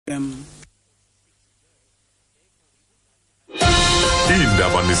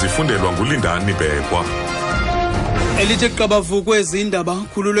Iindaba nizifundelwa nguLindani Bekwa. Elithe qabavu kwezi indaba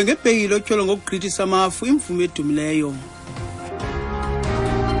ukhululwe ngebheyile otyholwa ngokugqithis'amafu, imvumi edumileyo.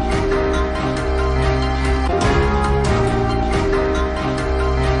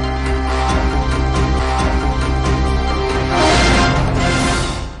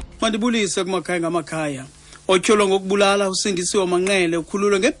 Mandibulise kumakhaya ngamakhaya. Otyholwa ngokubulala usindisiwe Manqele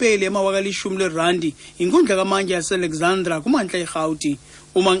ukhululwe ngebheyile yama-R10,000 inkundla kamantya yase-Alexandra kumantla eRhawuti.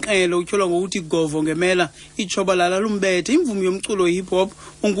 uManqele utyholwa ngokuthi govo ngemela itshobalala lumbethe imvumi yomculo hip hop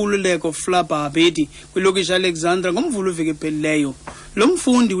Ukhululwe Flabba Abedi kwilokishi Alexandra ngomvulo uveke ephelileyo. Lo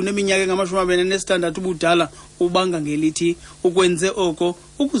mfundi uneminyaka engama-26 ubudala ubanga ngelithi ukwenze oko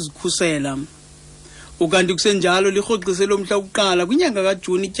ukuzikhusela. Ukanti kusenjalo lirhoxise lomhla wokuqala kwinyanga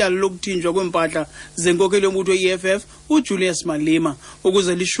kaJuni ityala lokuthinjwa kwempahla zenkokeli yombutho we-EFF uJulius Malema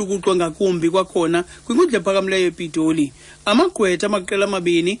ukuze lishukuxwe ngakumbi kwakhona kwinkundla ephakamileyo ePitoli. Amagqwetha amaqela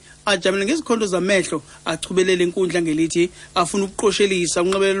amabini ajamele ngezikhondo zamehlo achubelele inkundla ngelithi afuna ukuqoshelisa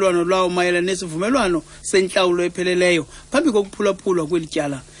unxibelelwano lwawo mayelana nesivumelwano sentlawulo epheleleyo phambi kokuphulaphulwa kweli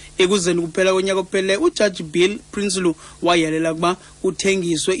tyala. Ekuzeni kuphela konyaka opheleyo uJaji Bill Prinsloo wayalela kuba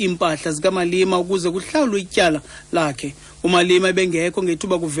kuthengiswe impahla zikaMalema ukuze kuhlawulwe ityala lakhe. uMalema ebengekho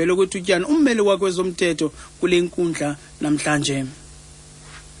ngethuba kuvele kwethutyana ummeli wakhe wezomthetho kule nkundla namhlanje.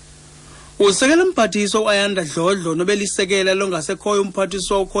 Usekela mphathiswa uAyanda Dlodlo nobelisekela longasekhoyo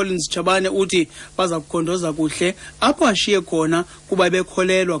umphathiswa uCollins Chabane uthi baza kukhondoza kuhle apho ashiye khona kuba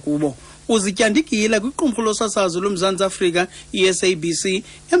bekholelwa kubo. Uzityandikile kwiqumrhu losasazo loMzantsi Afrika iSABC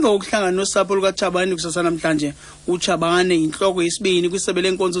emva kokuhlangana nosapho lukaChabane kusasa namhlanje. uChabane yintloko yesibini kwisebe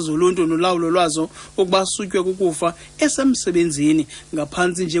lenkonzo zoluntu nolawulo lwazo ukuba sutywe kukufa esemsebenzini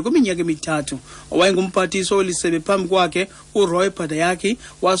ngaphantsi nje kweminyaka emithathu. Owayengumphathiswa welisebe phambi kwakhe uRoy Bhattacharya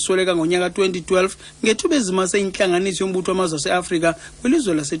wasweleka ngonyaka 2012 ngethuba ezimase intlanganiso yombutho wamazwe aseAfrika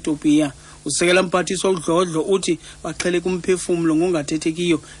kwilizwe laseEthiopia. Usekela mphathiswa uDlodlo uthi baxhele kumphefumlo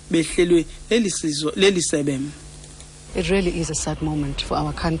ngongathethekiyo behlelwe lelisebe. It really is a sad moment for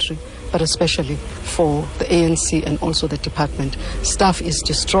our country, but especially for the ANC and also the department. Staff is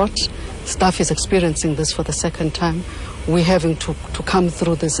distraught. Staff is experiencing this for the second time. We're having to come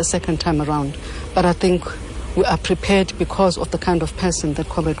through this a second time around. But I think we are prepared because of the kind of person that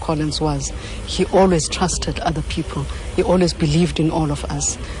Comrade Collins was. He always trusted other people. He always believed in all of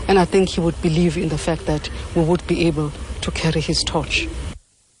us. And I think he would believe in the fact that we would be able to carry his torch.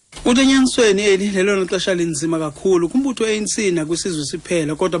 Udenyanisweni eli lelona xesha linzima kakhulu kumbutho ANC nakwisizwe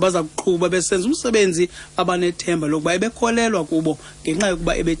siphela kodwa baza kuqhuba besenza umsebenzi abanethemba lokuba ebekholelwa kubo ngenxa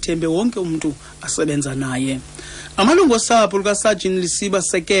yokuba ebethembe wonke umuntu asebenza naye. Amalungu osapho lukaSargeant Lisiba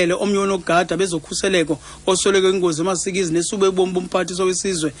Sekele omnye wonogada bezokhuseleko osweleke ingozi yamasikizi nesube ebomi bomphathiswa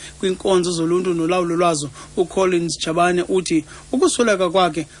wesizwe kwinkonzo zoluntu nolawulo lwazo uCollins Chabane uthi ukusweleka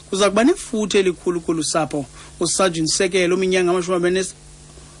kwakhe kuza kuba nefuthe elikhulu kulusapho. uSargeant Sekele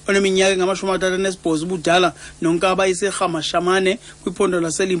oneminyaka engama-38 ubudala nonkaba iseRhamashamane kwiphondo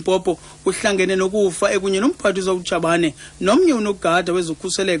laseLimpopo uhlangene nokufa ekunye nomphathiswa uChabane nomnye unogada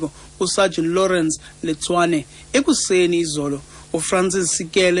wezokhuseleko uSargeant Lawrence Letswane ekuseni izolo. uFrancis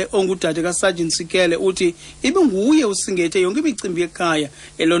Sikele ongudade kaSargeant Sikele uthi ibinguye usingethe yonke imicimbi ekhaya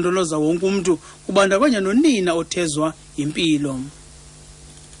elondoloza wonke umuntu kubandakanya nonina othezwa impilo.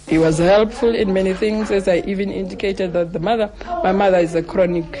 He was helpful in many things, as I even indicated that my mother is a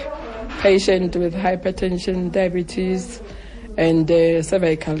chronic patient with hypertension, diabetes, and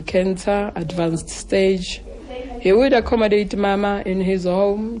cervical cancer, advanced stage. He would accommodate Mama in his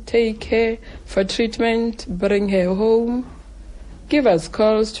home, take her for treatment, bring her home, give us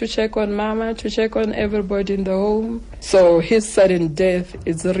calls to check on Mama, to check on everybody in the home. So his sudden death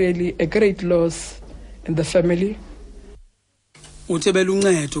is really a great loss in the family. Uthebela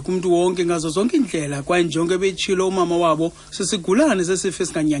uncedo kumuntu wonke ngazo zonke indlela kwaye njonke betshilo umama wabo sisigulane sesifo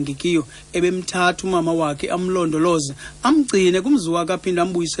esinganyangekiyo ebemthatha umama wakhe amlondoloze amgcine kumzi wakhe aphinda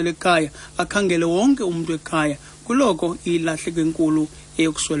ambuyisele ekhaya akhangele wonke umuntu ekhaya kuloko ilahleko enkulu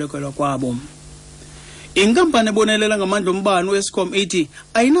eyokuswelekelwa kwabo. Inkampani ebonelela ngamandla ombane uEskom ithi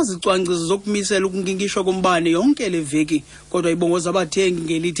ayinazicwangciso zokumisela ukunkinkishwa kombane yonke le veki kodwa ibongoza abathengi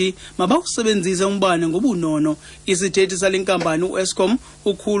ngelithi mabawusebenzise umbane ngobunono. Isithethi sale nkampani uEskom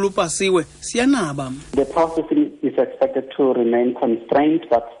Ukhululwe pasiwe siyanaba. The processing is expected to remain constrained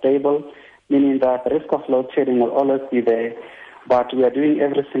but stable, meaning that the risk of load shedding will always be there, but we are doing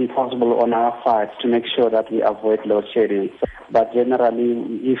everything possible on our side to make sure that we avoid load shedding. But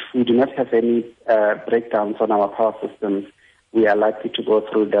generally, if we do not have any breakdowns on our power systems, we are likely to go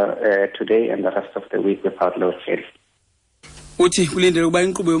through today and the rest of the week without load shedding. uthi kulindele ukuba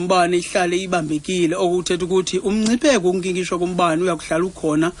inkqubo yombane ihlale ibambekile okuthetha ukuthi umngcipheko wokunkinkishwa kombane uyakuhlala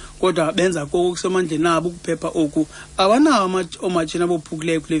ukhona kodwa benza konke kusemandleni abo ukuphepha oku. Abanawo oomatshini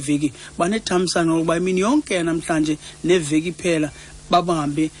abophukileyo kule veki banethamsanqa lokuba imini yonke yanamhlanje neveki phela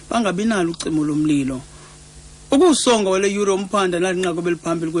bangabi nalo ucimo lomlilo. Ukusonga wale Euro umphanda nalinqaku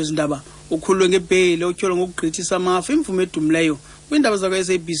beliphambili kwezindaba ukhululwe ngebheyile otyholwa ngokugqithis'amafu imvumi edumileyo kwindaba zakwa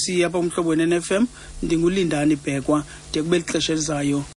SABC apha umhlobo we-NFM. Ndingulindani Bhekwa de kube lixesha elizayo.